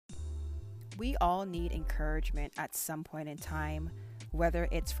We all need encouragement at some point in time, whether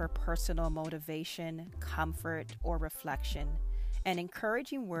it's for personal motivation, comfort, or reflection. An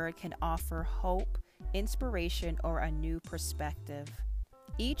encouraging word can offer hope, inspiration, or a new perspective.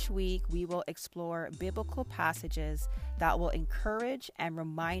 Each week, we will explore biblical passages that will encourage and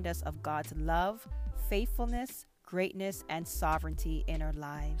remind us of God's love, faithfulness, greatness, and sovereignty in our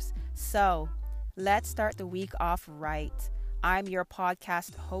lives. So, let's start the week off right. I'm your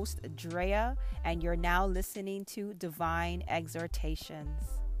podcast host, Drea, and you're now listening to Divine Exhortations.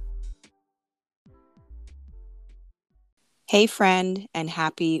 Hey, friend, and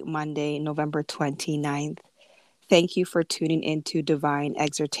happy Monday, November 29th. Thank you for tuning into Divine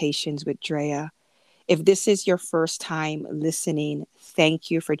Exhortations with Drea. If this is your first time listening,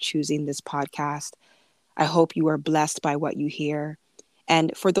 thank you for choosing this podcast. I hope you are blessed by what you hear.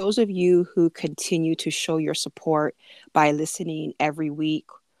 And for those of you who continue to show your support by listening every week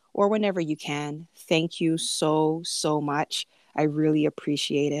or whenever you can, thank you so much. I really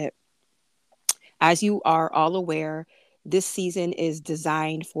appreciate it. As you are all aware, this season is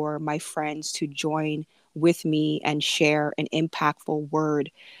designed for my friends to join with me and share an impactful word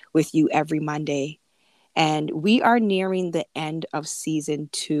with you every Monday. And we are nearing the end of season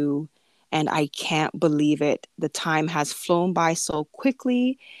 2. And I can't believe it. The time has flown by so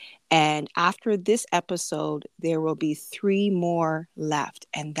quickly. And after this episode, there will be 3 more left.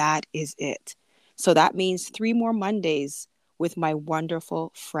 And that is it. So that means 3 more Mondays with my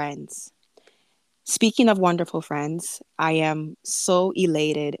wonderful friends. Speaking of wonderful friends, I am so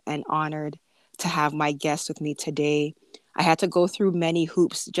elated and honored to have my guest with me today. I had to go through many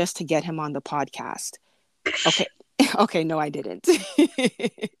hoops just to get him on the podcast. Okay, no, I didn't.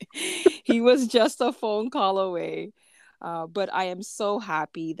 He was just a phone call away. But I am so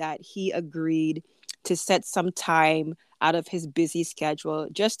happy that he agreed to set some time out of his busy schedule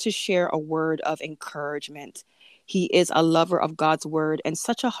just to share a word of encouragement. He is a lover of God's word and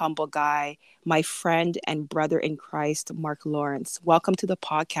such a humble guy, my friend and brother in Christ, Mark Lawrence. Welcome to the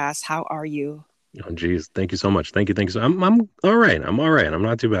podcast. How are you? Oh, geez. Thank you so much. Thank you. I'm all right. I'm all right. I'm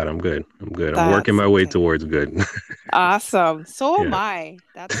not too bad. I'm good. I'm working my way towards good. Awesome. So am I.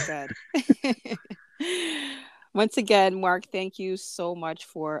 That's good. Once again, Mark, thank you so much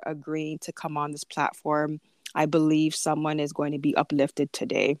for agreeing to come on this platform. I believe someone is going to be uplifted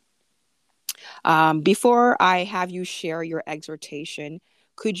today. Before I have you share your exhortation,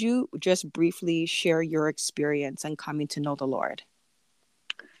 could you just briefly share your experience in coming to know the Lord?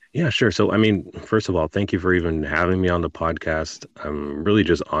 Yeah, sure. So, I mean, first of all, thank you for even having me on the podcast. I'm really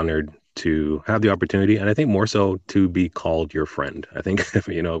just honored to have the opportunity, and I think more so to be called your friend. I think,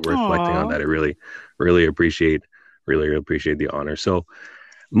 reflecting on that, I really appreciate the honor. So,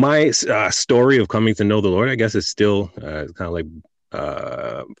 my story of coming to know the Lord, I guess, is still kind of like,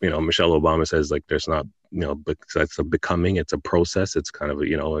 Michelle Obama says, like, there's not, it's a becoming, it's a process. It's kind of,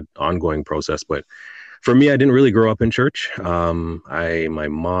 an ongoing process, but for me, I didn't really grow up in church. My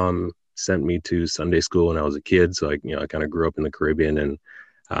mom sent me to Sunday school when I was a kid. So I kind of grew up in the Caribbean and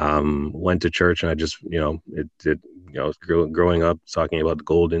went to church, and I just, growing up talking about the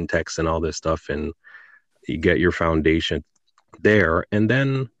golden text and all this stuff, and you get your foundation there. And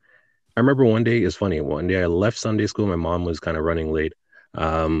then I remember one day I left Sunday school. My mom was kind of running late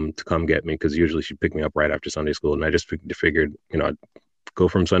to come get me, because usually she'd pick me up right after Sunday school. And I just figured, I'd go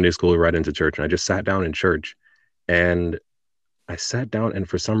from Sunday school right into church. And I just sat down in church, and I sat down, and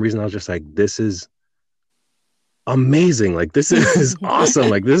for some reason I was just like, this is amazing. Like, this is awesome.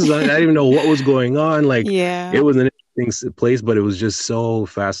 Like, I didn't even know what was going on. Like, It was an interesting place, but it was just so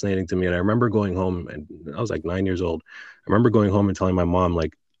fascinating to me. And I remember going home, and I was like 9 years old. I remember going home and telling my mom,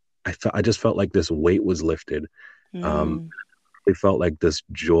 like, I just felt like this weight was lifted. It felt like this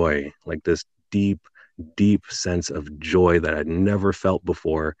joy, like this deep sense of joy that I'd never felt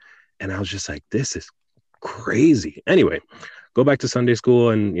before. And I was just like, this is crazy. Anyway, go back to Sunday school,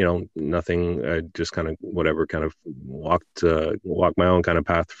 and, nothing, just kind of walked my own kind of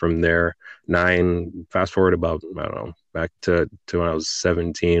path from there. Fast forward about, I don't know, back to when I was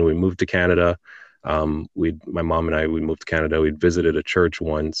 17, we moved to Canada. My mom and I, we moved to Canada. We'd visited a church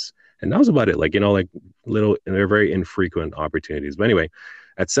once, and that was about it. Like, little, and they're very infrequent opportunities. But anyway,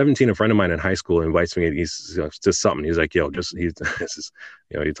 at 17, a friend of mine in high school invites me. He's just something. He's like, yo, he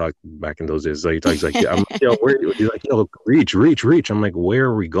talked back in those days. So he's like, yeah, he's like, yo, reach. I'm like, where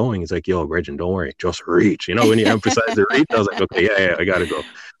are we going? He's like, yo, Regin, don't worry, just reach. When you emphasize the reach, I was like, okay, yeah, I gotta go.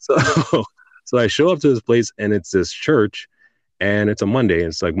 So I show up to this place, and it's this church, and it's a Monday.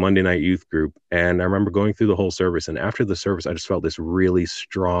 It's like Monday night youth group. And I remember going through the whole service, and after the service, I just felt this really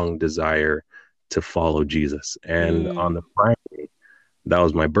strong desire to follow Jesus. And on the Friday, that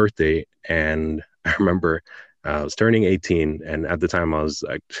was my birthday. And I remember I was turning 18, and at the time I was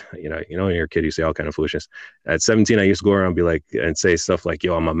like, when you're a kid, you say all kind of foolishness. At 17, I used to go around and be like, and say stuff like,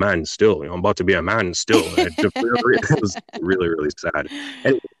 "Yo, I'm a man still. I'm about to be a man still." And it was really, really sad.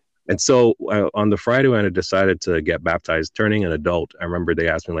 And so on the Friday when I decided to get baptized, turning an adult, I remember they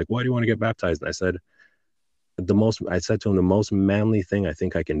asked me like, "Why do you want to get baptized?" And I said to him, the most manly thing I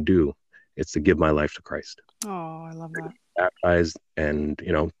think I can do is to give my life to Christ. Oh, I love that. Baptized, and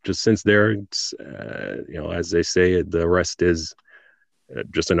just since there, it's, as they say, the rest is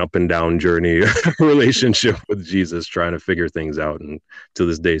just an up and down journey relationship with Jesus, trying to figure things out, and to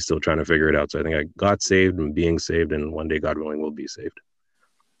this day still trying to figure it out. So I think I got saved and being saved, and one day, God willing, will be saved.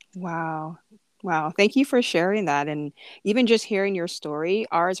 Wow. Thank you for sharing that. And even just hearing your story,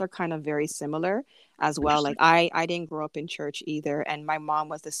 ours are kind of very similar as well. Like I didn't grow up in church either. And my mom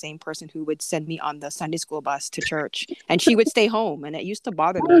was the same person who would send me on the Sunday school bus to church, and she would stay home, and it used to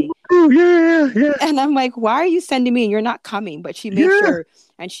bother me. Oh, yeah. And I'm like, why are you sending me and you're not coming? But she made sure,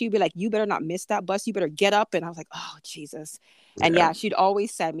 and she'd be like, you better not miss that bus. You better get up. And I was like, oh, Jesus. And she'd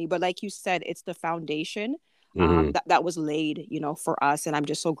always send me. But like you said, it's the foundation that was laid, for us. And I'm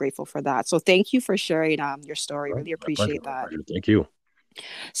just so grateful for that. So thank you for sharing your story. Really appreciate that. Thank you.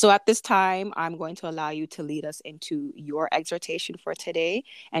 So at this time, I'm going to allow you to lead us into your exhortation for today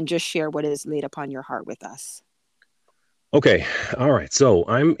and just share what is laid upon your heart with us. Okay. All right. So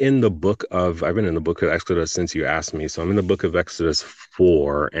I've been in the book of Exodus since you asked me. So I'm in the book of Exodus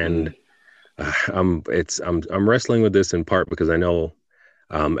 4, and I'm wrestling with this in part because I know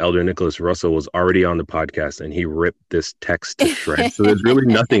Elder Nicholas Russell was already on the podcast, and he ripped this text to shreds. So there's really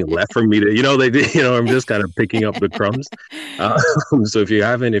nothing left for me to, I'm just kind of picking up the crumbs. So if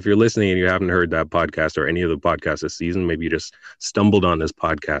you're listening and you haven't heard that podcast or any of the podcasts this season, maybe you just stumbled on this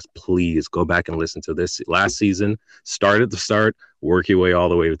podcast, please go back and listen to this last season. Start at the start, work your way all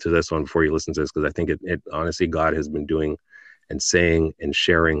the way to this one before you listen to this, because I think it honestly, God has been doing and saying and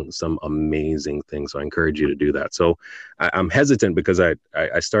sharing some amazing things. So I encourage you to do that. So I'm hesitant because I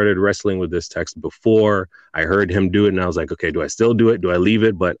started wrestling with this text before I heard him do it. And I was like, okay, do I still do it? Do I leave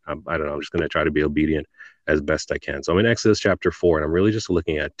it? But I don't know. I'm just going to try to be obedient as best I can. So I'm in Exodus chapter 4, and I'm really just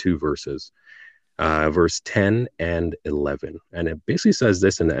looking at two verses, verse 10 and 11. And it basically says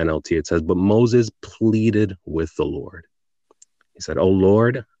this in the NLT. It says, but Moses pleaded with the Lord. He said, "Oh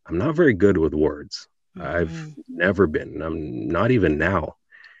Lord, I'm not very good with words. I've never been. I'm not even now,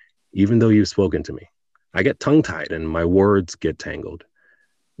 even though you've spoken to me. I get tongue-tied and my words get tangled."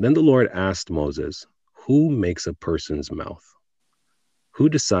 Then the Lord asked Moses, "Who makes a person's mouth? Who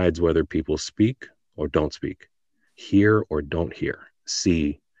decides whether people speak or don't speak, hear or don't hear,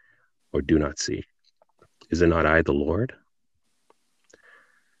 see or do not see? Is it not I, the Lord?"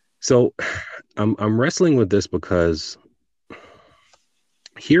 So I'm wrestling with this because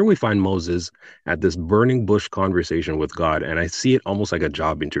here we find Moses at this burning bush conversation with God, and I see it almost like a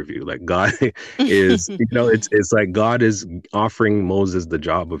job interview. Like God is, it's like God is offering Moses the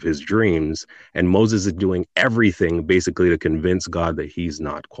job of his dreams, and Moses is doing everything basically to convince God that he's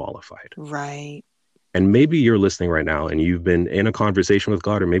not qualified. Right. And maybe you're listening right now and you've been in a conversation with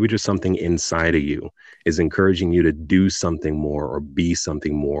God, or maybe just something inside of you is encouraging you to do something more or be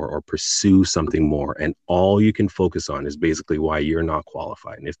something more or pursue something more. And all you can focus on is basically why you're not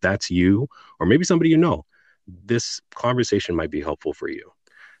qualified. And if that's you, or maybe somebody this conversation might be helpful for you.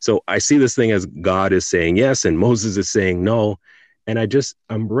 So I see this thing as God is saying yes, and Moses is saying no. And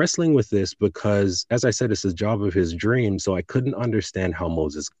I'm wrestling with this because, as I said, it's the job of his dream. So I couldn't understand how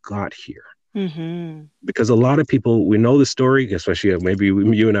Moses got here. Because a lot of people, we know the story, especially maybe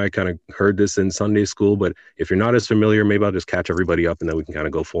you and I kind of heard this in Sunday school, but if you're not as familiar, maybe I'll just catch everybody up and then we can kind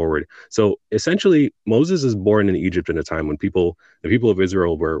of go forward. So essentially, Moses is born in Egypt in a time when the people of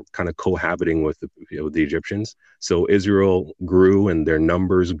Israel were kind of cohabiting with the Egyptians. So Israel grew and their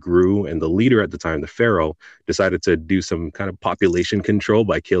numbers grew, and the leader at the time, the Pharaoh, decided to do some kind of population control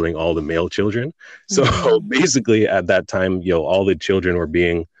by killing all the male children. So basically at that time, all the children were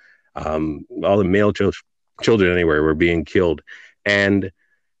being all the male children anywhere were being killed, and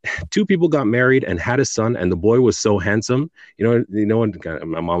two people got married and had a son, and the boy was so handsome.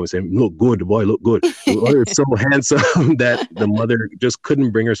 My mom was saying, "Look good, the boy looked good." The boy was so handsome that the mother just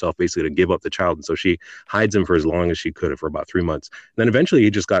couldn't bring herself basically to give up the child, and so she hides him for as long as she could, for about 3 months. And then eventually he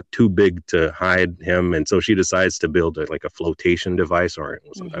just got too big to hide him, and so she decides to build a flotation device, or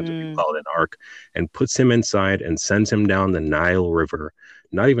sometimes we call it an ark, and puts him inside and sends him down the Nile River,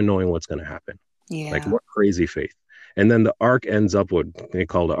 not even knowing what's going to happen. Yeah. Like, what crazy faith. And then the ark ends up, what they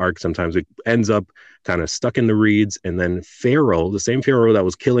call the ark sometimes, it ends up kind of stuck in the reeds. And then Pharaoh, the same Pharaoh that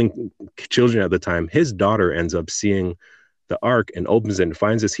was killing children at the time, his daughter ends up seeing the ark and opens it and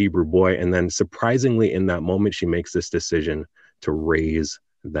finds this Hebrew boy. And then surprisingly, in that moment, she makes this decision to raise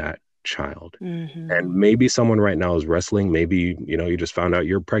that child. Mm-hmm. And maybe someone right now is wrestling. Maybe, you just found out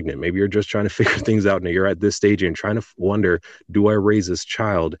you're pregnant. Maybe you're just trying to figure things out and you're at this stage and trying to wonder, do I raise this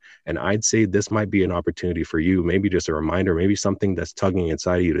child? And I'd say this might be an opportunity for you. Maybe just a reminder, maybe something that's tugging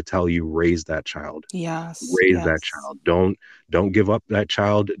inside of you to tell you, raise that child. Yes. Raise that child. Don't give up that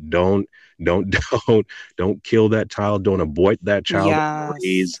child. Don't kill that child. Don't abort that child. Yes.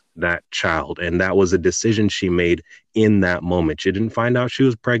 Raise that child. And that was a decision she made in that moment. She didn't find out she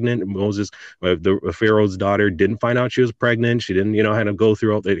was pregnant. Moses, the Pharaoh's daughter, didn't find out she was pregnant. She didn't, had to go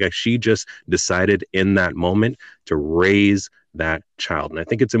through all that. She just decided in that moment to raise that child. And I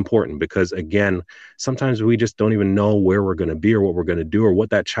think it's important because, again, sometimes we just don't even know where we're going to be or what we're going to do or what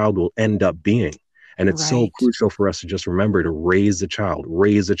that child will end up being. And it's so crucial for us to just remember to raise the child.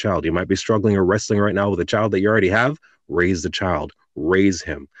 Raise the child. You might be struggling or wrestling right now with a child that you already have. Raise the child. Raise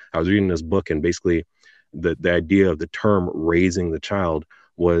him. I was reading this book, and basically the idea of the term raising the child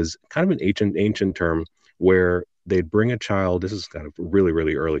was kind of an ancient term where they'd bring a child. This is kind of really,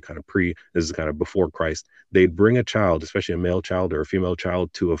 really early, this is kind of before Christ. They'd bring a child, especially a male child or a female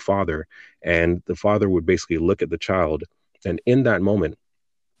child, to a father, and the father would basically look at the child, and in that moment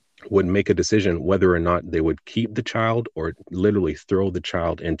would make a decision whether or not they would keep the child or literally throw the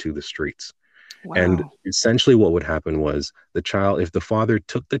child into the streets. Wow. And essentially what would happen was the child, if the father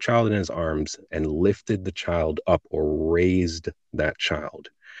took the child in his arms and lifted the child up or raised that child,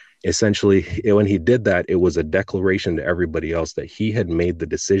 essentially when he did that, it was a declaration to everybody else that he had made the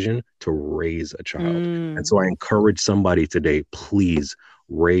decision to raise a child. And so I encourage somebody today, please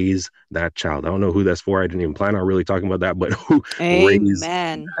raise that child. I don't know who that's for. I didn't even plan on really talking about that, but who raise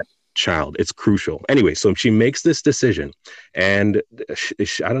that child. It's crucial. Anyway, so she makes this decision, and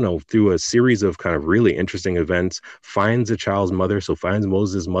I don't know, through a series of kind of really interesting events, finds a child's mother. So finds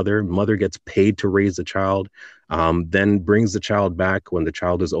Moses' mother. Mother gets paid to raise the child, then brings the child back when the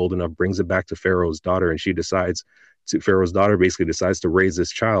child is old enough, brings it back to Pharaoh's daughter, and Pharaoh's daughter basically decides to raise this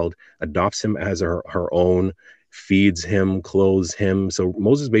child, adopts him as her own, feeds him, clothes him. So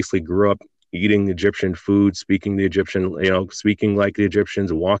Moses basically grew up eating Egyptian food, speaking like the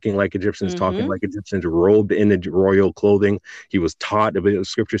Egyptians, walking like Egyptians, talking like Egyptians, robed in royal clothing. He was taught, the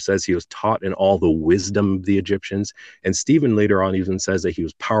scripture says he was taught in all the wisdom of the Egyptians. And Stephen later on even says that he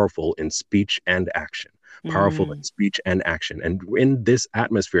was powerful in speech and action. Powerful in speech and action. And in this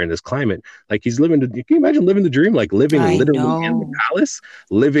atmosphere, in this climate, like he's living, can you imagine living the dream? Like living literally in the palace,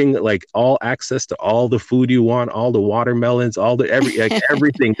 living like all access to all the food you want, all the watermelons,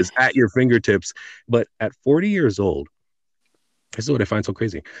 everything is at your fingertips. But at 40 years old, this is what I find so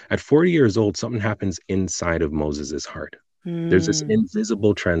crazy. At 40 years old, something happens inside of Moses's heart. There's this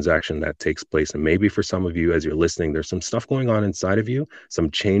invisible transaction that takes place. And maybe for some of you, as you're listening, there's some stuff going on inside of you,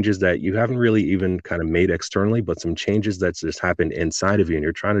 some changes that you haven't really even kind of made externally, but some changes that's just happened inside of you. And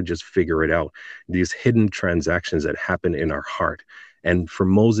you're trying to just figure it out. These hidden transactions that happen in our heart. And for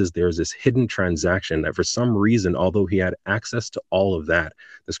Moses, there's this hidden transaction that for some reason, although he had access to all of that,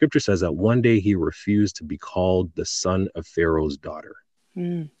 the scripture says that one day he refused to be called the son of Pharaoh's daughter.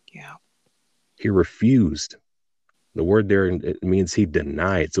 He refused. The word there, it means he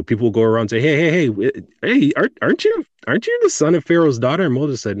denied. So people go around and say, hey, aren't you the son of Pharaoh's daughter? And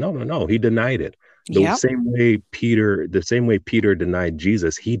Moses said, no. He denied it. The same way Peter denied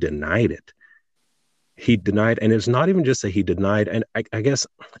Jesus, he denied it. He denied, and it's not even just that he denied. And I guess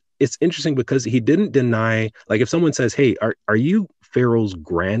it's interesting because he didn't deny, like if someone says, hey, are you Pharaoh's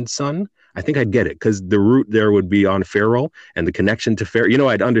grandson? I think I'd get it because the root there would be on Pharaoh and the connection to Pharaoh.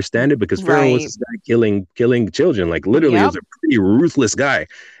 I'd understand it because Pharaoh was this guy killing children, like literally he was a pretty ruthless guy.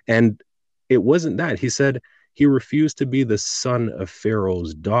 And it wasn't that. He said he refused to be the son of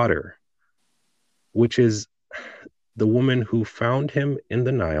Pharaoh's daughter, which is the woman who found him in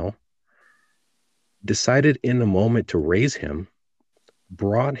the Nile, decided in a moment to raise him,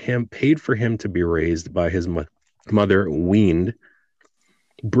 brought him, paid for him to be raised by his mother, weaned,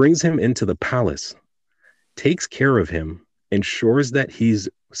 brings him into the palace, takes care of him, ensures that he's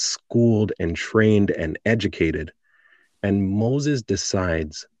schooled and trained and educated. And Moses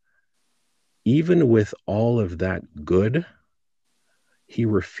decides, even with all of that good, he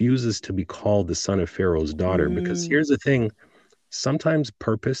refuses to be called the son of Pharaoh's daughter. Because here's the thing, sometimes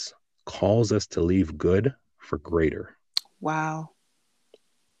purpose calls us to leave good for greater. Wow.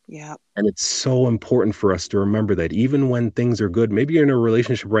 Yeah. And it's so important for us to remember that even when things are good, maybe you're in a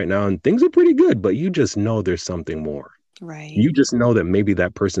relationship right now and things are pretty good, but you just know there's something more. Right. You just know that maybe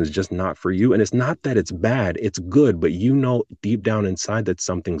that person is just not for you. And it's not that it's bad, it's good, but you know deep down inside that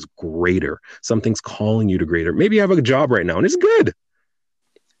something's greater. Something's calling you to greater. Maybe you have a job right now and it's good,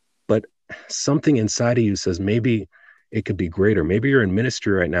 but something inside of you says maybe it could be greater. Maybe you're in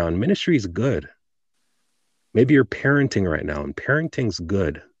ministry right now and ministry is good. Maybe you're parenting right now and parenting's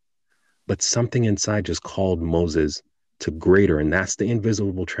good, but something inside just called Moses to greater. And that's the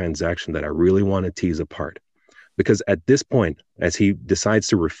invisible transaction that I really want to tease apart. Because at this point, as he decides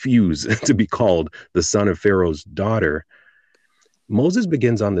to refuse to be called the son of Pharaoh's daughter, Moses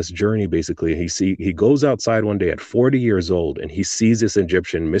begins on this journey. Basically, he goes outside one day at 40 years old and he sees this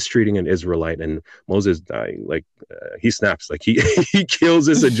Egyptian mistreating an Israelite, and Moses he snaps, like he he kills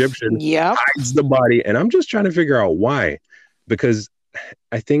this Egyptian, yep. hides the body. And I'm just trying to figure out why, because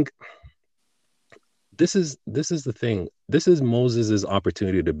I think this is the thing. This is Moses's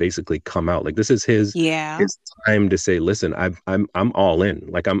opportunity to basically come out. Like this is his time to say, listen, I'm all in.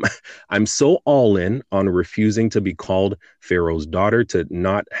 Like I'm so all in on refusing to be called Pharaoh's daughter, to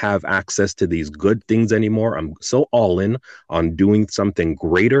not have access to these good things anymore. I'm so all in on doing something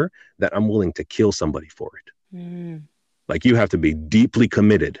greater that I'm willing to kill somebody for it. Mm. Like you have to be deeply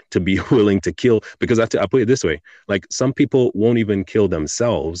committed to be willing to kill, because I put it this way, like some people won't even kill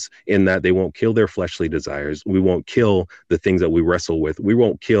themselves, in that they won't kill their fleshly desires. We won't kill the things that we wrestle with. We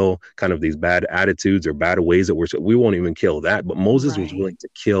won't kill kind of these bad attitudes or bad ways that we won't even kill that. But Moses was willing to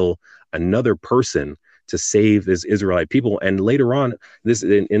kill another person to save his Israelite people. And later on, this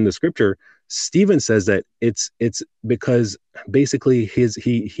in the scripture, Stephen says that it's because basically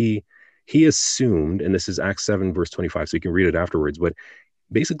he assumed, and this is Acts 7, verse 25, so you can read it afterwards, but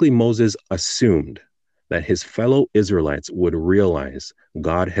basically Moses assumed that his fellow Israelites would realize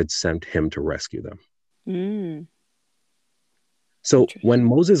God had sent him to rescue them. Mm. So when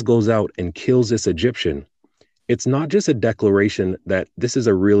Moses goes out and kills this Egyptian, it's not just a declaration that this is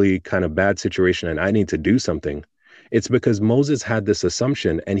a really kind of bad situation and I need to do something. It's because Moses had this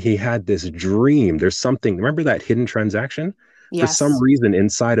assumption and he had this dream. There's something, remember that hidden transaction? Yes. For some reason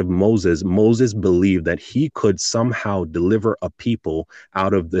inside of Moses believed that he could somehow deliver a people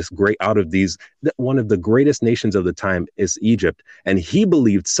out of one of the greatest nations of the time is Egypt. And he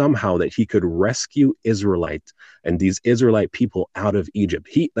believed somehow that he could rescue Israelites and these Israelite people out of Egypt.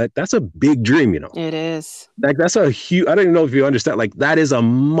 That's a big dream, you know. It is. Like that's a huge, I don't even know if you understand, like that is a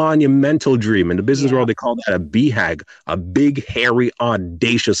monumental dream. In the business world, they call that a BHAG, a big, hairy,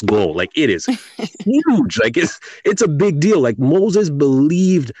 audacious goal. Like it is huge. Like it's a big deal. Like Moses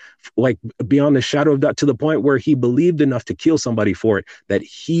believed, like beyond the shadow of that, to the point where he believed enough to kill somebody for it, that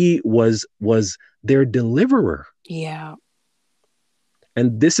he was their deliverer. Yeah.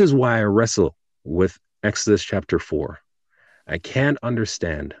 And this is why I wrestle with Exodus chapter 4. I can't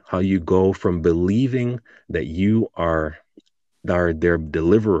understand how you go from believing that you are their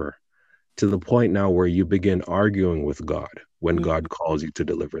deliverer to the point now where you begin arguing with God when God calls you to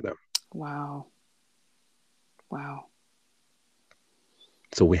deliver them. Wow.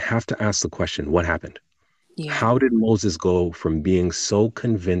 So we have to ask the question, what happened? Yeah. How did Moses go from being so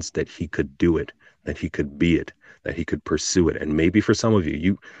convinced that he could do it, that he could be it, that he could pursue it? And maybe for some of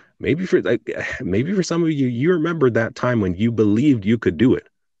you, maybe for some of you, you remember that time when you believed you could do it,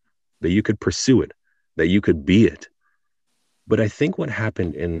 that you could pursue it, that you could be it. But I think what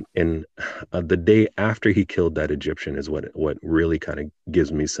happened in the day after he killed that Egyptian is what really kind of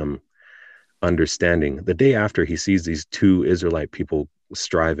gives me some understanding. The day after, he sees these two Israelite people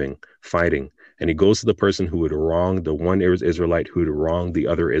striving, fighting, and he goes to the person who had wronged the one Israelite who had wronged the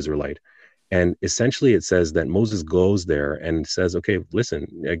other Israelite. And essentially it says that Moses goes there and says, okay, listen,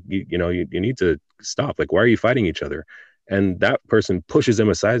 you need to stop. Like, why are you fighting each other? And that person pushes him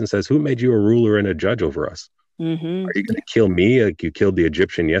aside and says, who made you a ruler and a judge over us? Mm-hmm. Are you going to kill me like you killed the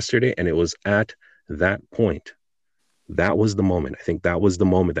Egyptian yesterday? And it was at that point, that was the moment. I think that was the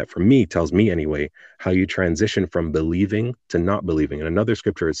moment that, for me, tells me anyway, how you transition from believing to not believing. In another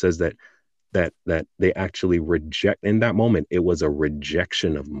scripture, it says that they actually reject. In that moment, it was a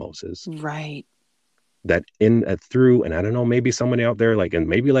rejection of Moses. Right. That through, and I don't know, maybe somebody out there, like, and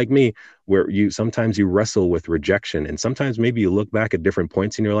maybe like me, where sometimes you wrestle with rejection, and sometimes maybe you look back at different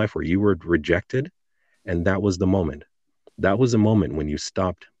points in your life where you were rejected, and that was the moment. That was a moment when you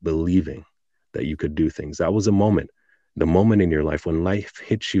stopped believing that you could do things. That was a moment, the moment in your life when life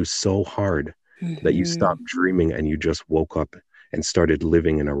hits you so hard that you stopped dreaming and you just woke up and started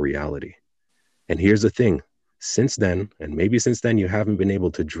living in a reality. And here's the thing, since then, and maybe since then, you haven't been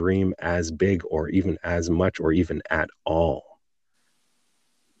able to dream as big or even as much or even at all.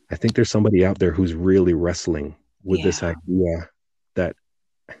 I think there's somebody out there who's really wrestling with this idea that,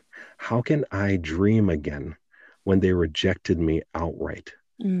 how can I dream again when they rejected me outright?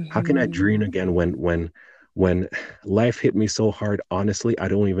 Mm-hmm. How can I dream again when life hit me so hard? Honestly, I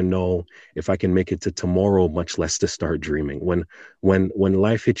don't even know if I can make it to tomorrow, much less to start dreaming. When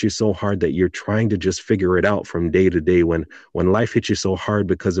life hits you so hard that you're trying to just figure it out from day to day, when life hits you so hard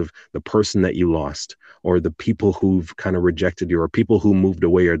because of the person that you lost, or the people who've kind of rejected you, or people who moved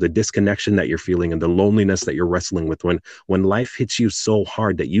away, or the disconnection that you're feeling and the loneliness that you're wrestling with, when life hits you so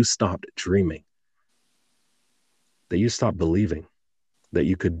hard that you stopped dreaming, that you stopped believing that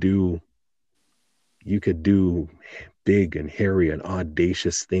you could do big and hairy and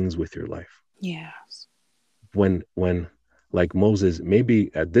audacious things with your life. Yes. When like Moses, maybe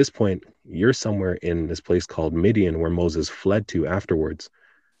at this point you're somewhere in this place called Midian, where Moses fled to afterwards,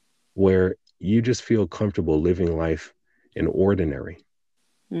 where you just feel comfortable living life in ordinary.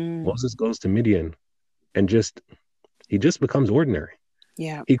 Moses goes to Midian and he just becomes ordinary.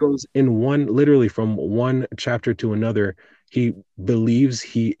 Yeah. He goes literally from one chapter to another. He believes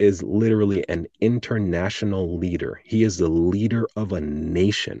he is literally an international leader. He is the leader of a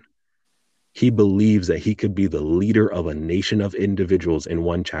nation. He believes that he could be the leader of a nation of individuals in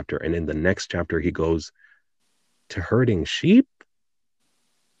one chapter. And in the next chapter, he goes to herding sheep.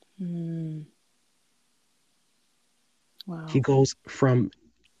 Wow. He goes from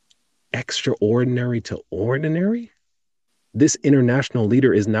extraordinary to ordinary. This international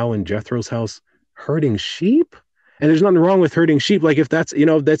leader is now in Jethro's house herding sheep. And there's nothing wrong with herding sheep. Like if that's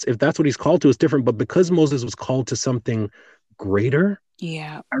what he's called to, it's different. But because Moses was called to something greater,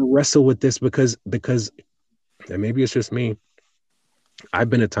 I wrestle with this because, and maybe it's just me, I've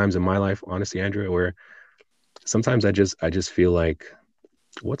been at times in my life, honestly, Andrea, where sometimes I just feel like,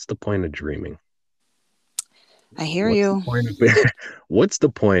 what's the point of dreaming? I hear you. What's the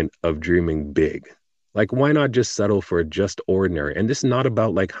point of dreaming big? Like, why not just settle for just ordinary? And this is not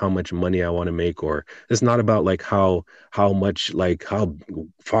about like how much money I want to make, or it's not about like how much, like how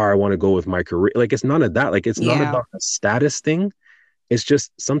far I want to go with my career. Like, it's none of that. Like, it's not about a status thing. It's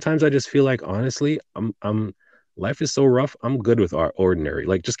just, sometimes I just feel like, honestly, life is so rough. I'm good with our ordinary.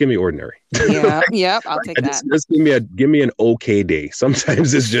 Like, just give me ordinary. Yeah. Yep. I'll take that. Just give me an okay day.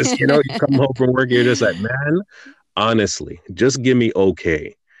 Sometimes it's just, you come home from work, you're just like, man, honestly, just give me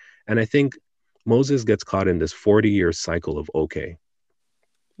okay. And I think Moses gets caught in this 40-year cycle of okay.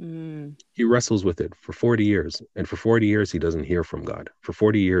 He wrestles with it for 40 years. And for 40 years, he doesn't hear from God. For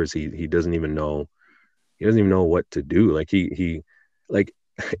 40 years, he doesn't even know. He doesn't even know what to do. Like he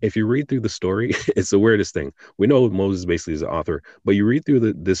if you read through the story, it's the weirdest thing. We know Moses basically is the author, but you read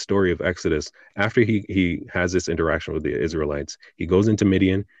through this story of Exodus, after he has this interaction with the Israelites, he goes into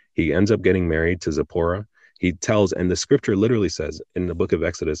Midian, he ends up getting married to Zipporah. He tells, and the scripture literally says in the book of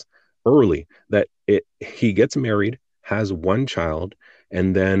Exodus early that he gets married, has one child,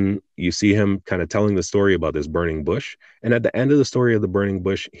 and then you see him kind of telling the story about this burning bush. And at the end of the story of the burning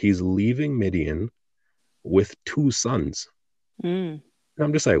bush, he's leaving Midian with 2 sons. And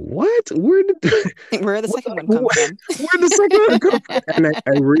I'm just like, what? Where did the second one come from? Where the second one come from? And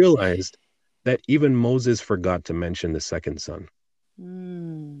I realized that even Moses forgot to mention the second son.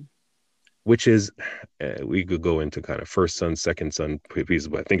 Which is, we could go into kind of first son, second son pieces,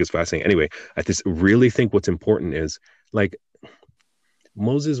 but I think it's fascinating. Anyway, I just really think what's important is, like,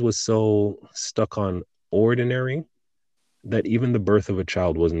 Moses was so stuck on ordinary that even the birth of a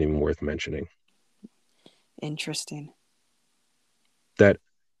child wasn't even worth mentioning. Interesting. That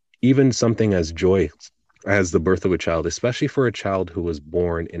even something as joy as the birth of a child, especially for a child who was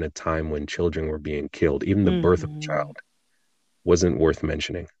born in a time when children were being killed, even the birth of a child wasn't worth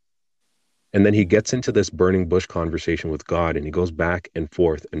mentioning. And then he gets into this burning bush conversation with God, and he goes back and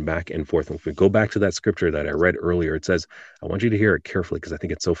forth and back and forth. And if we go back to that scripture that I read earlier, it says, I want you to hear it carefully because I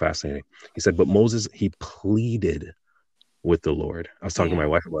think it's so fascinating. He said, but Moses, he pleaded with the Lord. I was talking to my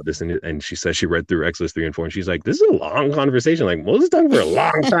wife about this, and she said she read through Exodus 3 and 4, and she's like, this is a long conversation. Like, Moses talking for a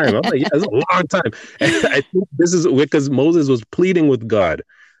long time. I'm like, yeah, it's a long time. And I think this is because Moses was pleading with God.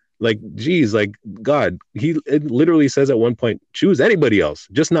 Like, geez, like, God, it literally says at one point, choose anybody else,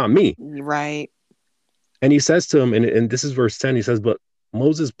 just not me. Right. And he says to him, and this is verse 10, he says, but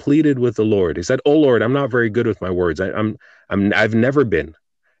Moses pleaded with the Lord. He said, oh Lord, I'm not very good with my words. I've never been,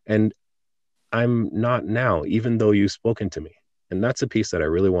 and I'm not now, even though you've spoken to me. And that's a piece that I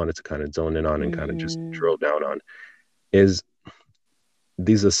really wanted to kind of zone in on and kind of just drill down on, is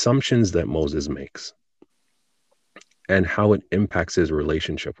these assumptions that Moses makes and how it impacts his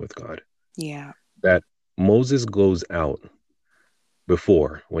relationship with God. Yeah. That Moses goes out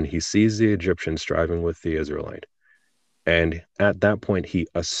before, when he sees the Egyptian striving with the Israelite. And at that point, he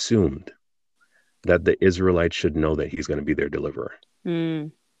assumed that the Israelites should know that he's going to be their deliverer.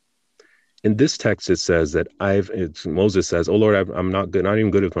 In this text, it says that Moses says, "Oh Lord, I'm not good, not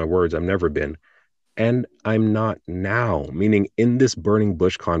even good with my words. I've never been. And I'm not now," meaning in this burning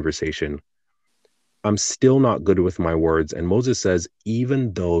bush conversation, I'm still not good with my words. And Moses says,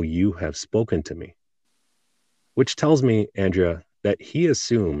 "Even though you have spoken to me," which tells me, Andrea, that he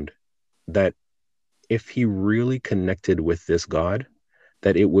assumed that if he really connected with this God,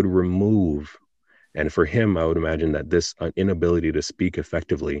 that it would remove. And for him, I would imagine that this inability to speak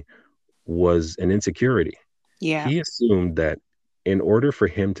effectively was an insecurity. Yeah. He assumed that in order for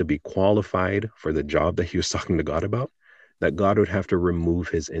him to be qualified for the job that he was talking to God about, that God would have to remove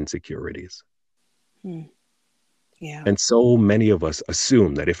his insecurities. Yeah. And so many of us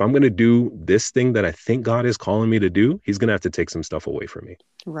assume that if I'm going to do this thing that I think God is calling me to do, he's going to have to take some stuff away from me.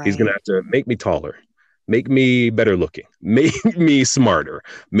 Right. He's going to have to make me taller, make me better looking, make me smarter,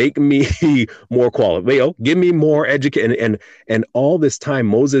 make me more qualified, give me more education. And all this time,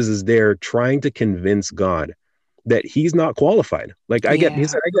 Moses is there trying to convince God that he's not qualified. Like he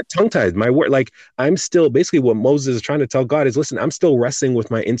said, I get tongue-tied. My word, like I'm still, basically what Moses is trying to tell God is, listen, I'm still wrestling with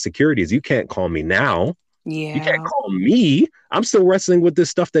my insecurities. You can't call me now. Yeah. You can't call me. I'm still wrestling with this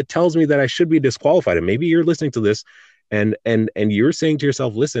stuff that tells me that I should be disqualified. And maybe you're listening to this and you're saying to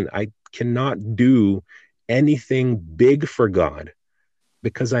yourself, listen, I cannot do anything big for God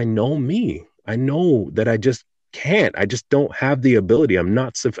because I know me. I know that I just can't. I just don't have the ability.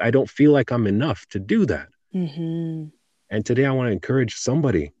 I don't feel like I'm enough to do that. Mm-hmm. And today I want to encourage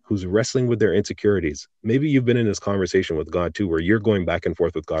somebody who's wrestling with their insecurities. Maybe you've been in this conversation with God too, where you're going back and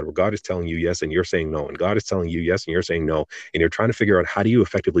forth with God, where God is telling you yes and you're saying no, and God is telling you yes and you're saying no, and you're trying to figure out how do you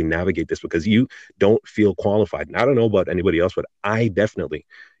effectively navigate this because you don't feel qualified. And I don't know about anybody else, but I definitely,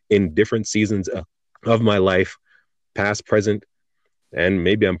 in different seasons of my life, past, present, and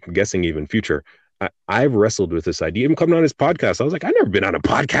maybe I'm guessing even future, I've wrestled with this idea. Even coming on this podcast, I was like, I've never been on a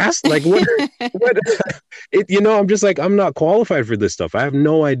podcast. Like, I'm just like, I'm not qualified for this stuff. I have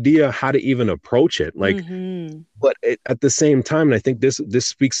no idea how to even approach it. Like, but at the same time, and I think this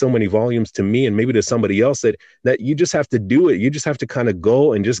speaks so many volumes to me and maybe to somebody else that you just have to do it. You just have to kind of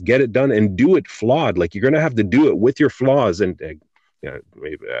go and just get it done and do it flawed. Like you're going to have to do it with your flaws. And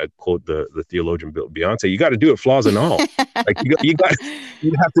maybe I quote the theologian Beyonce, you got to do it flaws and all. Like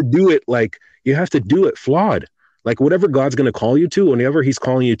you have to do it like, you have to do it flawed. Like whatever God's going to call you to, whenever he's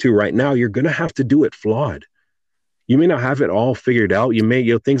calling you to right now, you're going to have to do it flawed. You may not have it all figured out.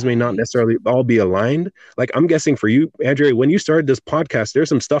 Things may not necessarily all be aligned. Like I'm guessing for you, Andrea, when you started this podcast, there's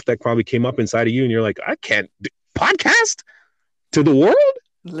some stuff that probably came up inside of you and you're like, I can't podcast to the world.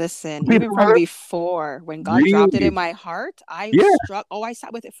 Listen, even from before, when God dropped it in my heart, I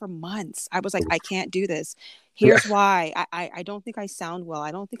sat with it for months. I was like, I can't do this. Here's why. I don't think I sound well.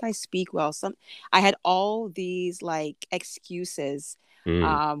 I don't think I speak well. I had all these like excuses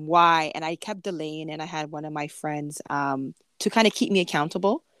why, and I kept delaying. And I had one of my friends to kind of keep me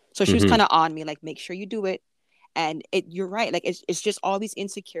accountable. So she was kind of on me, like, make sure you do it. And you're right. Like it's just all these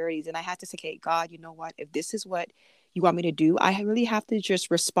insecurities. And I had to say, okay, God, you know what? If this is what you want me to do, I really have to just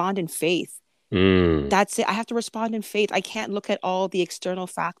respond in faith. That's it. I have to respond in faith. I can't look at all the external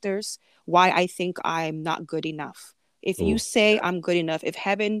factors why I think I'm not good enough. If you say I'm good enough, if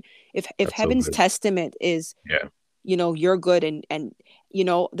heaven's testament is, you're good and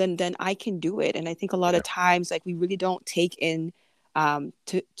then I can do it. And I think a lot of times, like, we really don't take in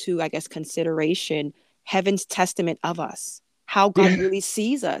to I guess consideration heaven's testament of us, how God really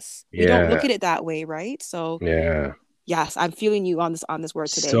sees us. We don't look at it that way, right? So yes, I'm feeling you on this word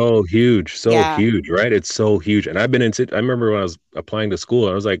today. So huge, huge, right? It's so huge. And I remember when I was applying to school,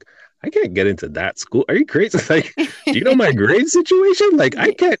 I was like, I can't get into that school. Are you crazy? Like, do you know my grade situation? Like,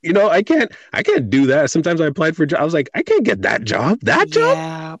 I can't do that. Sometimes I applied for jobs. I was like, I can't get that job.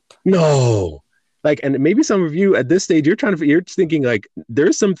 Job? No. Like, and maybe some of you at this stage, you're thinking like,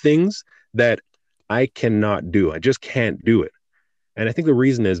 there's some things that I cannot do. I just can't do it. And I think the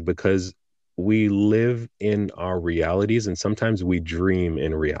reason is because we live in our realities and sometimes we dream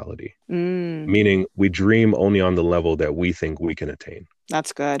in reality, meaning we dream only on the level that we think we can attain.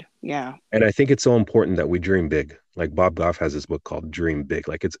 That's good. Yeah. And I think it's so important that we dream big. Like Bob Goff has this book called Dream Big.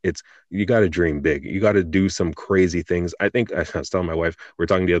 Like it's you got to dream big. You got to do some crazy things. I think I was telling my wife, we were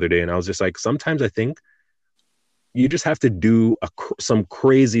talking the other day and I was just like, sometimes I think you just have to do some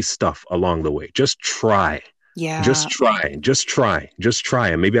crazy stuff along the way. Just try. Yeah. Just try.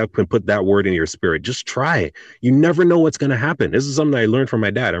 And maybe I can put that word in your spirit. Just try. You never know what's going to happen. This is something I learned from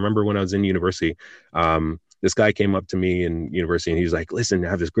my dad. I remember when I was in university, This guy came up to me in university and he's like, listen, I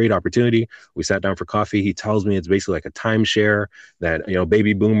have this great opportunity. We sat down for coffee. He tells me it's basically like a timeshare that,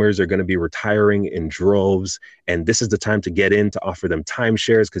 baby boomers are going to be retiring in droves. And this is the time to get in to offer them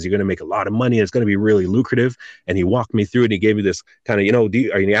timeshares because you're going to make a lot of money. And it's going to be really lucrative. And he walked me through it. He gave me this kind of, and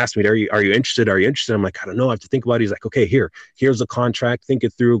he asked me, are you interested? Are you interested? I'm like, I don't know. I have to think about it. He's like, okay, here's the contract. Think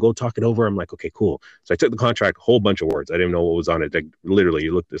it through. Go talk it over. I'm like, okay, cool. So I took the contract, whole bunch of words. I didn't know what was on it. Like, literally,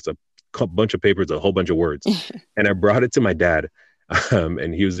 you look, it's a bunch of papers, a whole bunch of words. And I brought it to my dad.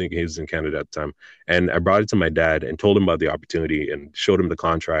 And he was in Canada at the time. And I brought it to my dad and told him about the opportunity and showed him the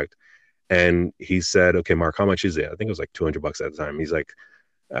contract. And he said, okay, Mark, how much is it? I think it was like $200 at the time. He's like,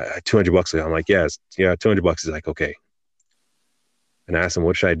 $200. I'm like, yeah, $200. He's like, okay. And I asked him,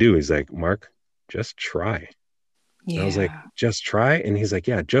 what should I do? He's like, Mark, just try. Yeah. And I was like, just try. And he's like,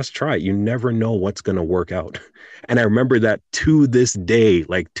 yeah, just try. You never know what's going to work out. And I remember that to this day,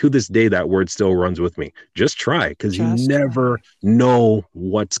 that word still runs with me. Just try, because you never know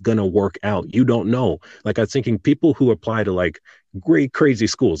what's going to work out. You don't know. Like, I was thinking people who apply to like great, crazy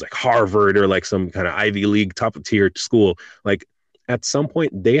schools like Harvard or like some kind of Ivy League top tier school, like at some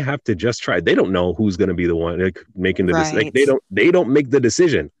point they have to just try. They don't know who's going to be the one like making the decision. Like, they don't make the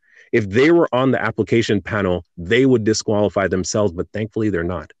decision. If they were on the application panel, they would disqualify themselves, but thankfully they're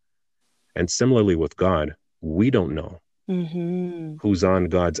not. And similarly with God, we don't know who's on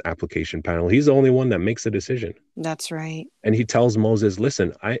God's application panel. He's the only one that makes a decision. That's right. And he tells Moses,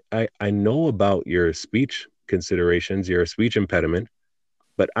 listen, I know about your speech considerations, your speech impediment,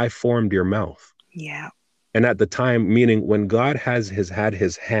 but I formed your mouth. Yeah. And at the time, meaning when God had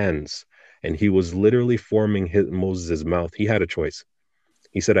his hands and he was literally forming Moses' mouth, he had a choice.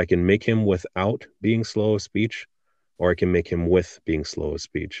 He said, I can make him without being slow of speech, or I can make him with being slow of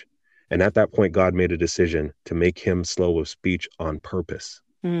speech. And at that point, God made a decision to make him slow of speech on purpose.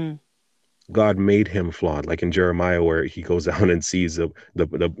 God made him flawed, like in Jeremiah, where he goes down and sees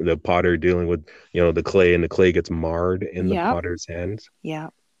the potter dealing with, the clay, and the clay gets marred in the potter's hands. Yeah.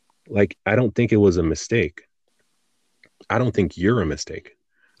 Like, I don't think it was a mistake. I don't think you're a mistake.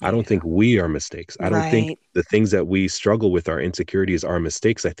 I don't think we are mistakes. I don't think the things that we struggle with, our insecurities, are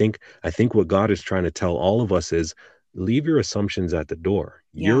mistakes. I think what God is trying to tell all of us is, leave your assumptions at the door.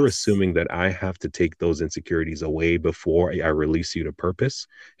 Yes. You're assuming that I have to take those insecurities away before I release you to purpose.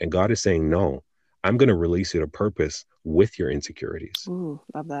 And God is saying, no, I'm going to release you to purpose with your insecurities. Ooh,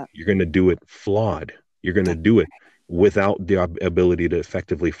 love that. You're going to do it flawed. You're going to do it without the ability to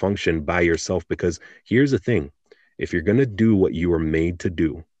effectively function by yourself. Because here's the thing. If you're going to do what you were made to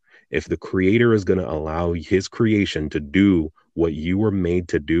do, if the creator is going to allow his creation to do what you were made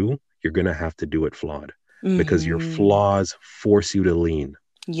to do, you're going to have to do it flawed, because your flaws force you to lean.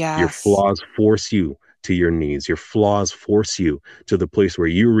 Yes. Your flaws force you to your knees. Your flaws force you to the place where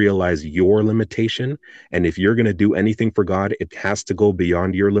you realize your limitation. And if you're going to do anything for God, it has to go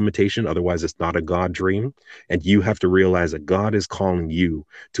beyond your limitation. Otherwise, it's not a God dream. And you have to realize that God is calling you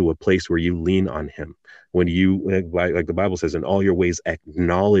to a place where you lean on him. When you, like the Bible says, in all your ways,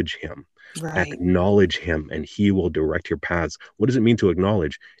 acknowledge him. Right. Acknowledge him, and he will direct your paths. What does it mean to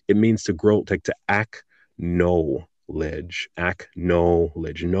acknowledge? It means to grow, like to acknowledge. No, it's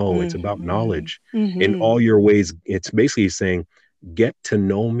about knowledge. In all your ways. It's basically saying, get to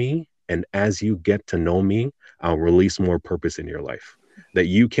know me. And as you get to know me, I'll release more purpose in your life. That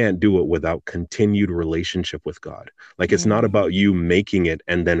you can't do it without continued relationship with God. Like, it's not about you making it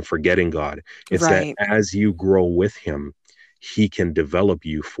and then forgetting God. It's that as you grow with him, he can develop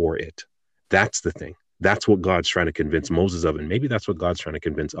you for it. That's the thing. That's what God's trying to convince Moses of. And maybe that's what God's trying to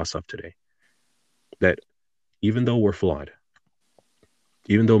convince us of today. That even though we're flawed,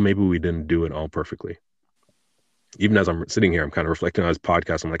 even though maybe we didn't do it all perfectly, even as I'm sitting here, I'm kind of reflecting on this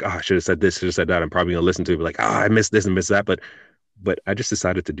podcast. I'm like, I should have said this, should have said that. I'm probably going to listen to it, but like, I missed this and missed that. But I just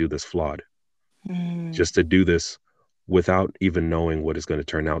decided to do this flawed, just to do this without even knowing what it's going to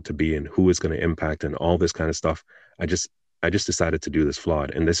turn out to be and who it's going to impact and all this kind of stuff. I just decided to do this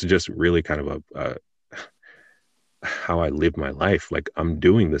flawed. And this is just really kind of how I live my life. Like, I'm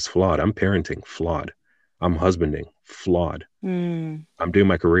doing this flawed. I'm parenting flawed. I'm husbanding flawed. I'm doing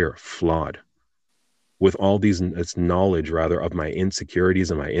my career flawed. With all these, it's knowledge rather of my insecurities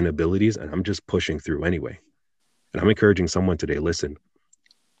and my inabilities. And I'm just pushing through anyway. And I'm encouraging someone today, listen,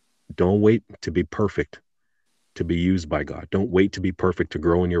 don't wait to be perfect to be used by God. Don't wait to be perfect to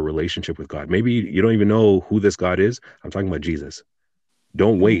grow in your relationship with God. Maybe you don't even know who this God is. I'm talking about Jesus.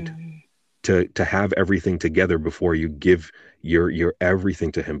 Don't wait to have everything together before you give your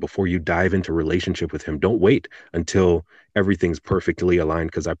everything to him, before you dive into relationship with him. Don't wait until everything's perfectly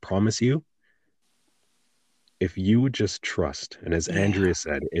aligned, because I promise you, if you would just trust, and as Andrea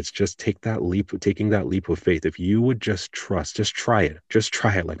said, it's just taking that leap of faith. If you would just trust, just try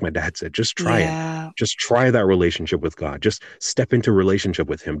it like my dad said, just try it. Just try that relationship with God. Just step into relationship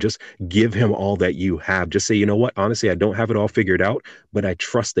with him. Just give him all that you have. Just say, you know what, honestly, I don't have it all figured out, but I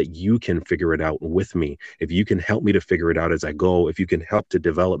trust that you can figure it out with me. If you can help me to figure it out as I go, if you can help to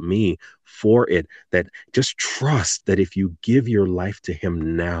develop me for it, that just trust that if you give your life to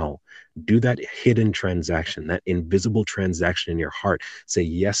him now, do that hidden transaction, that invisible transaction in your heart. Say,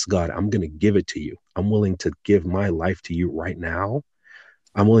 yes, God, I'm going to give it to you. I'm willing to give my life to you right now.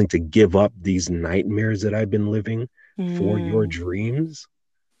 I'm willing to give up these nightmares that I've been living for your dreams.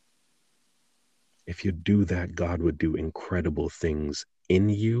 If you do that, God would do incredible things in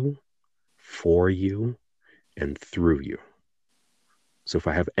you, for you, and through you. So if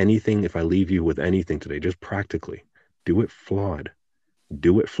I leave you with anything today, just practically, do it flawed.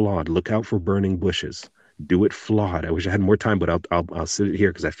 Do it flawed. Look out for burning bushes. Do it flawed. I wish I had more time, but I'll sit it here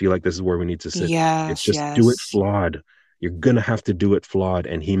because I feel like this is where we need to sit. It's just do it flawed. You're gonna have to do it flawed,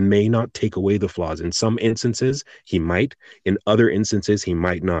 and he may not take away the flaws. In some instances, he might. In other instances, he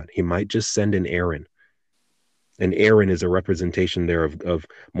might not. He might just send an Aaron. And Aaron is a representation there of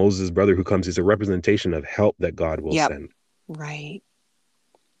Moses' brother who comes. He's a representation of help that God will send. Right.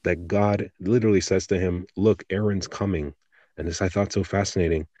 That God literally says to him, look, Aaron's coming. And this I thought so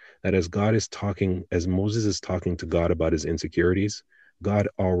fascinating, that as Moses is talking to God about his insecurities, God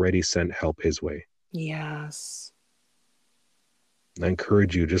already sent help his way. Yes. I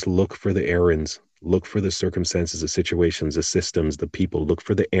encourage you, just look for the Aarons, look for the circumstances, the situations, the systems, the people, look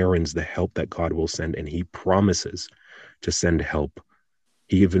for the Aarons, the help that God will send. And he promises to send help.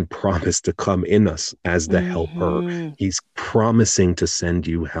 He even promised to come in us as the helper. He's promising to send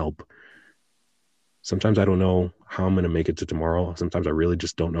you help. Sometimes I don't know how I'm going to make it to tomorrow. Sometimes I really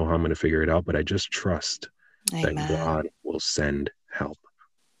just don't know how I'm going to figure it out, but I just trust that God will send help.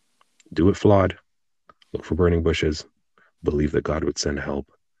 Do it flawed. Look for burning bushes. Believe that God would send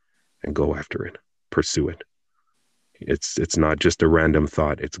help and go after it. Pursue it. It's not just a random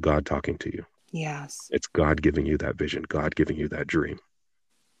thought. It's God talking to you. Yes. It's God giving you that vision. God giving you that dream.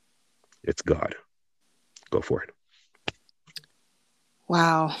 It's God. Go for it.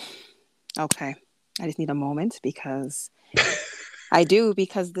 Wow. Okay. I just need a moment because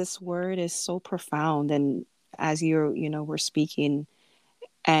because this word is so profound. And as we're speaking,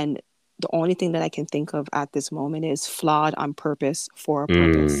 and the only thing that I can think of at this moment is flawed on purpose for a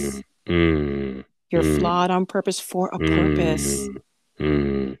purpose. You're flawed on purpose for a purpose.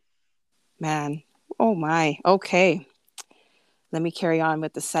 Man. Oh my. Okay. Let me carry on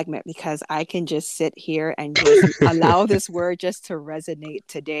with the segment because I can just sit here and just allow this word just to resonate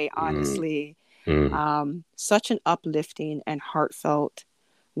today, honestly. Such an uplifting and heartfelt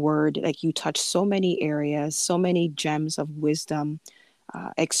word. Like, you touch so many areas, so many gems of wisdom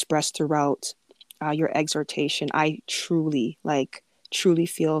expressed throughout your exhortation. I truly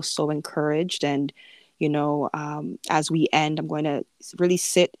feel so encouraged. And, as we end, I'm going to really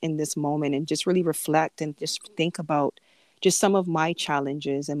sit in this moment and just really reflect and just think about just some of my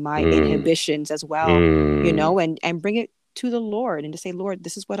challenges and my inhibitions as well, and bring it to the Lord and to say, Lord,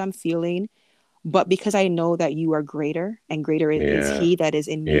 this is what I'm feeling. But because I know that you are greater, and greater is he that is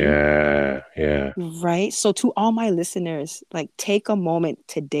in me. Yeah. Right. So to all my listeners, take a moment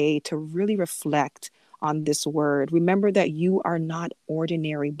today to really reflect on this word. Remember that you are not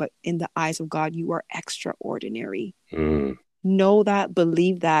ordinary, but in the eyes of God, you are extraordinary. Know that,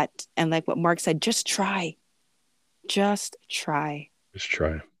 believe that. And like what Mark said, just try. Just try. Just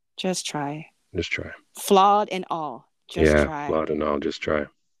try. Just try. Just try. Flawed and all. Just try. Flawed and all. Just try.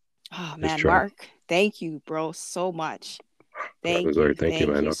 Oh, man, try. Mark, thank you, bro, so much. Thank you. Thank you,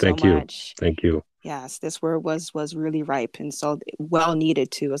 man. No, thank you. Thank you. Yes, this word was really ripe, and so well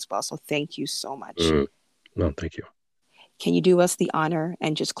needed too as well. So thank you so much. No, thank you. Can you do us the honor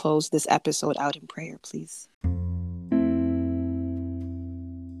and just close this episode out in prayer, please?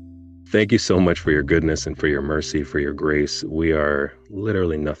 Thank you so much for your goodness and for your mercy, for your grace. We are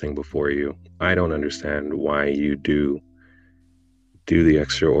literally nothing before you. I don't understand why you do the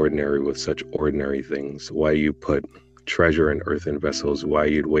extraordinary with such ordinary things, why you put treasure in earthen vessels, why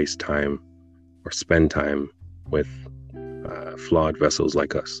you'd waste time or spend time with flawed vessels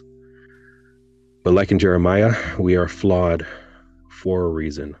like us. But like in Jeremiah, we are flawed for a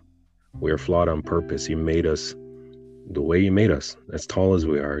reason. We are flawed on purpose. You made us the way you made us, as tall as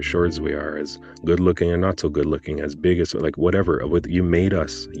we are, as short as we are, as good looking and not so good looking, as big as, whatever. You made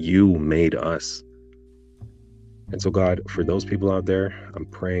us. You made us. And so, God, for those people out there, I'm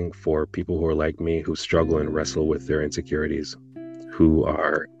praying for people who are like me, who struggle and wrestle with their insecurities, who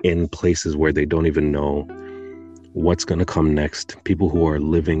are in places where they don't even know what's going to come next, people who are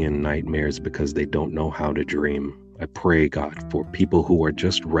living in nightmares because they don't know how to dream. I pray, God, for people who are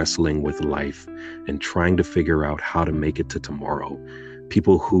just wrestling with life and trying to figure out how to make it to tomorrow.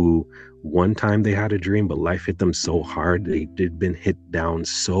 People who one time they had a dream, but life hit them so hard. They'd been hit down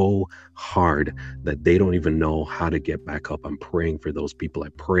so hard that they don't even know how to get back up. I'm praying for those people. I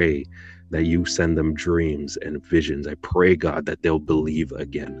pray that you send them dreams and visions. I pray, God, that they'll believe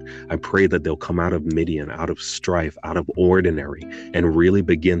again. I pray that they'll come out of Midian, out of strife, out of ordinary, and really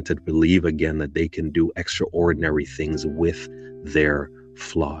begin to believe again that they can do extraordinary things with their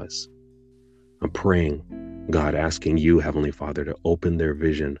flaws. I'm praying, God, asking you, Heavenly Father, to open their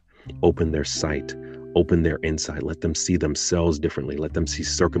vision, open their sight, open their insight. Let them see themselves differently. Let them see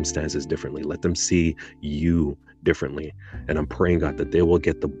circumstances differently. Let them see you differently. And I'm praying, God, that they will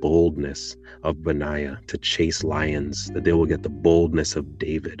get the boldness of Benaiah to chase lions, that they will get the boldness of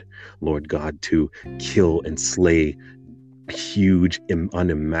David, Lord God, to kill and slay huge,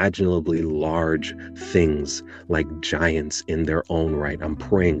 unimaginably large things like giants in their own right. I'm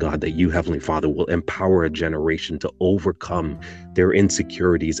praying, God, that you, Heavenly Father, will empower a generation to overcome their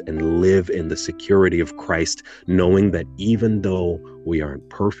insecurities and live in the security of Christ, knowing that even though we aren't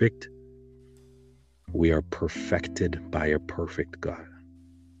perfect, we are perfected by a perfect God,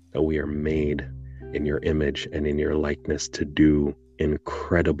 that we are made in your image and in your likeness to do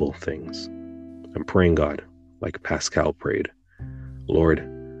incredible things. I'm praying, God, like Pascal prayed, Lord,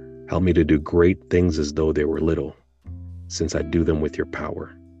 help me to do great things as though they were little, since I do them with your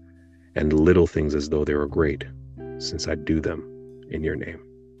power, and little things as though they were great, since I do them in your name.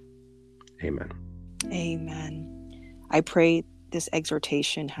 Amen. Amen. I pray this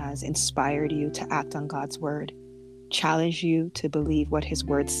exhortation has inspired you to act on God's word, challenged you to believe what his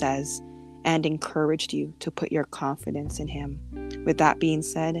word says, and encouraged you to put your confidence in him. With that being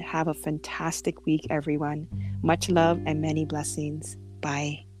said, have a fantastic week, everyone. Much love and many blessings.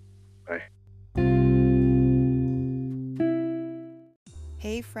 Bye. Bye.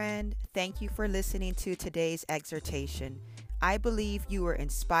 Hey, friend. Thank you for listening to today's exhortation. I believe you were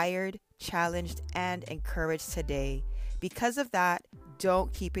inspired, challenged, and encouraged today. Because of that,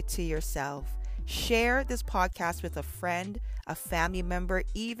 don't keep it to yourself. Share this podcast with a friend, a family member,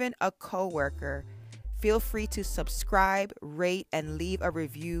 even a coworker. Feel free to subscribe, rate, and leave a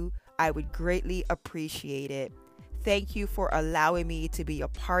review. I would greatly appreciate it. Thank you for allowing me to be a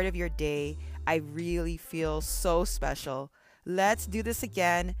part of your day. I really feel so special. Let's do this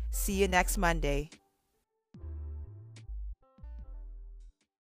again. See you next Monday.